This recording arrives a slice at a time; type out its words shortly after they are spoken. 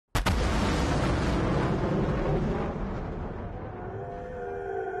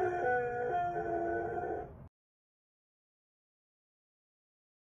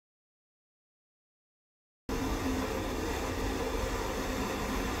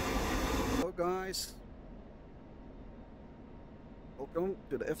guys. Welcome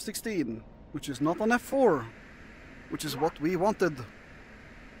to the F-16, which is not an F-4, which is what we wanted.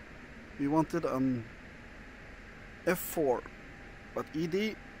 We wanted an F-4, but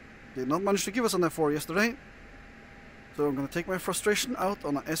ED did not manage to give us an F-4 yesterday. So I'm going to take my frustration out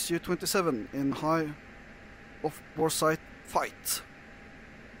on a Su-27 in high off-bore sight fight.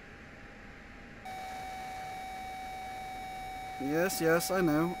 Yes, I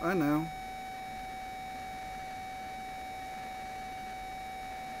know.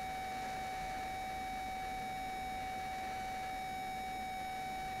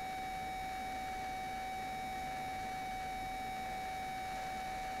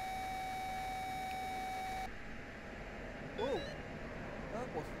 Whoa,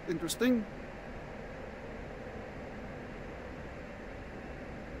 that was interesting.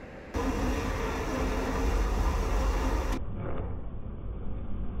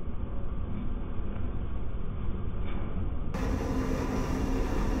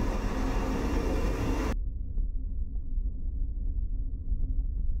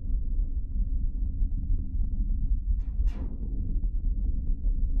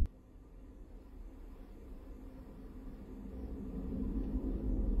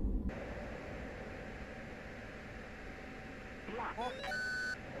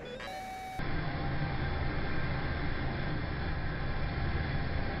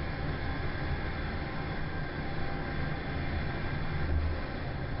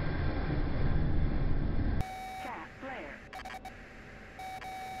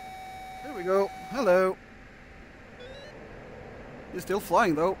 There we go. Hello. He's still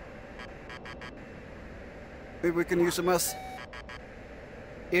flying though. Maybe we can use him as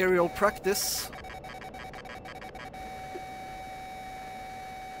aerial practice.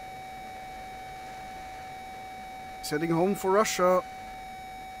 He's heading home for Russia.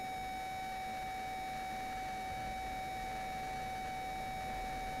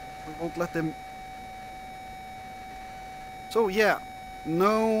 We won't let him. So yeah.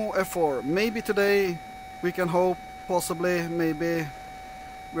 No F4. Maybe today we can hope, possibly, maybe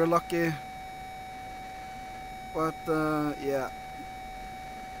we're lucky. But yeah.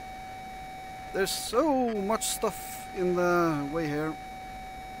 There's so much stuff in the way here.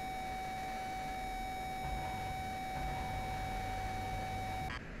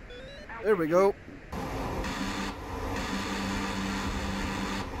 There we go.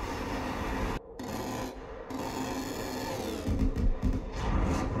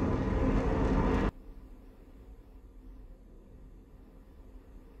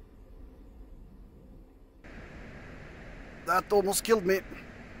 That almost killed me.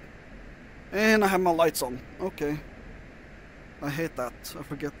 And I have my lights on. Okay. I hate that. I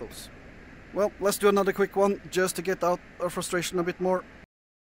forget those. Well, let's do another quick one just to get out our frustration a bit more.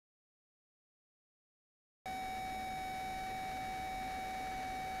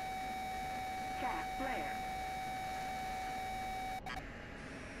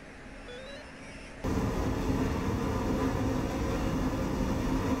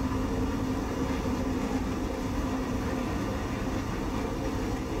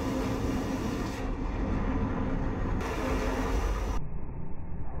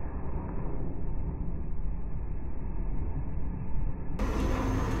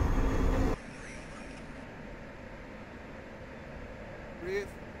 Breathe.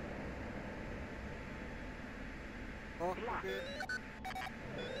 Talk a bit.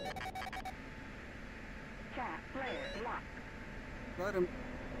 Got him.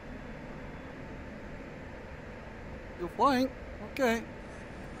 Still flying. Okay.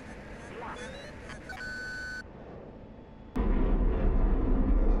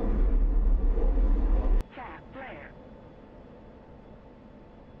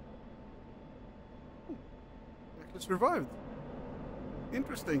 Actually survived.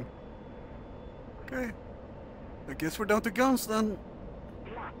 Interesting. Okay. I guess we're down to guns then.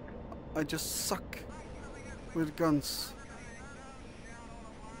 I just suck with guns.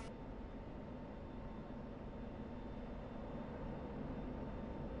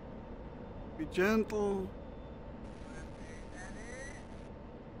 Be gentle.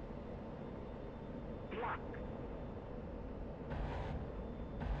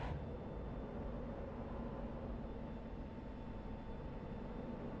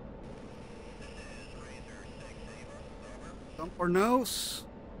 Dump our nose.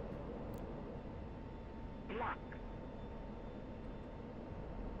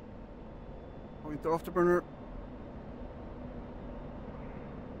 Going to afterburner.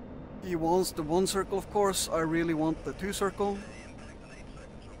 He wants the 1 circle, of course. I really want the 2 circle.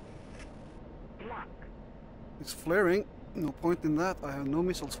 It's flaring. No point in that. I have no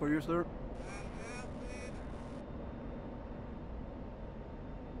missiles for you, sir.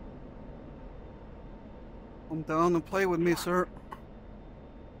 Come down and play with me, sir.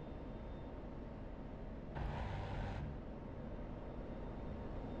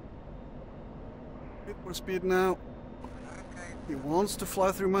 Hit for speed now. He wants to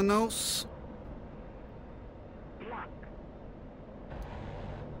fly through my nose.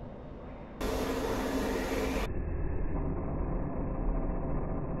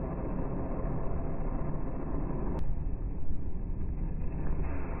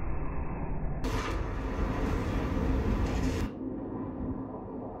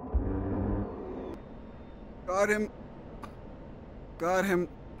 Got him. Got him.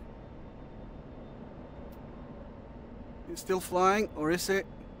 He's still flying, or is he?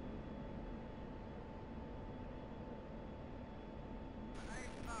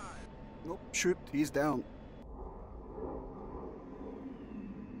 Nope, shoot, he's down.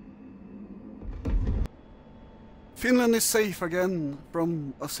 Finland is safe again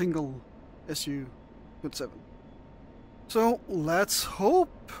from a single Su-27. So let's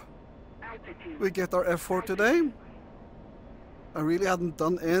hope we get our F4 today. I really hadn't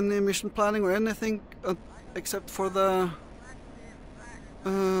done any mission planning or anything except for the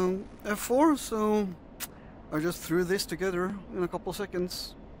F4, so I just threw this together in a couple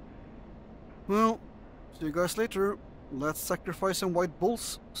seconds. Well, see you guys later. Let's sacrifice some white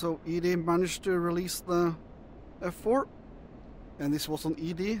bulls. So ED managed to release the F4, and this was on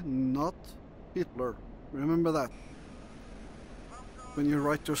ED, not Hitler. Remember that when you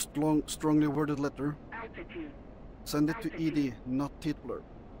write your strongly worded letter. Send it to ED, not Hitler.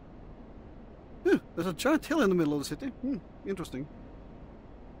 There's a giant hill in the middle of the city. Interesting.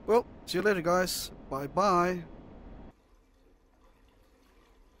 Well, see you later, guys. Bye bye.